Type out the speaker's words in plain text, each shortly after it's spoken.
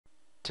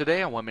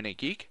Today on 1 Minute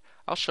Geek,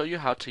 I'll show you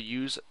how to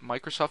use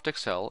Microsoft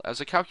Excel as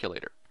a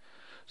calculator.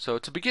 So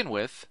to begin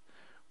with,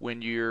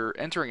 when you're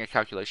entering a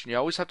calculation, you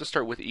always have to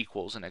start with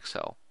equals in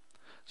Excel.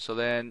 So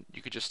then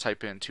you could just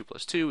type in 2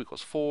 plus 2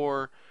 equals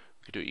 4,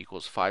 we could do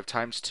equals 5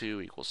 times 2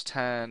 equals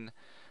 10,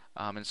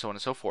 and so on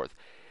and so forth.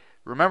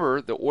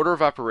 Remember, the order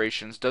of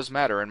operations does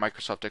matter in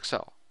Microsoft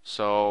Excel.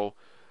 So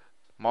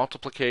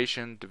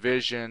multiplication,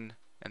 division,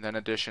 and then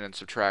addition and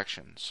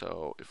subtraction.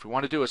 So if we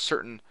want to do a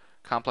certain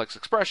complex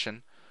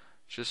expression,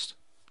 just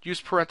use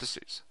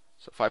parentheses.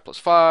 So 5 plus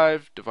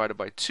 5 divided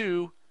by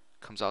 2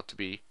 comes out to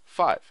be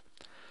 5.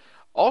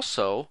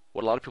 Also,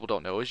 what a lot of people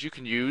don't know is you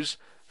can use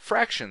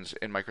fractions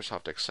in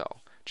Microsoft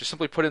Excel. Just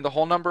simply put in the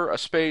whole number, a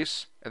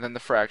space, and then the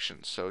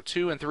fractions. So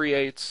 2 and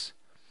 3/8,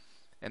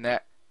 and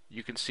that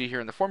you can see here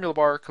in the formula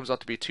bar comes out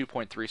to be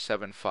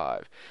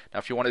 2.375. Now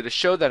if you wanted to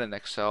show that in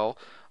Excel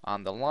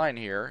on the line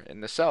here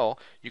in the cell,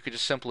 you could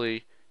just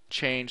simply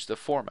change the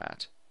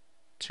format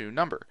to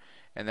number,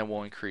 and then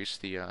we'll increase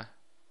the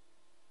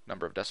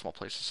number of decimal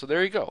places. So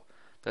there you go.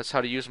 That's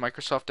how to use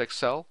Microsoft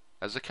Excel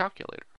as a calculator.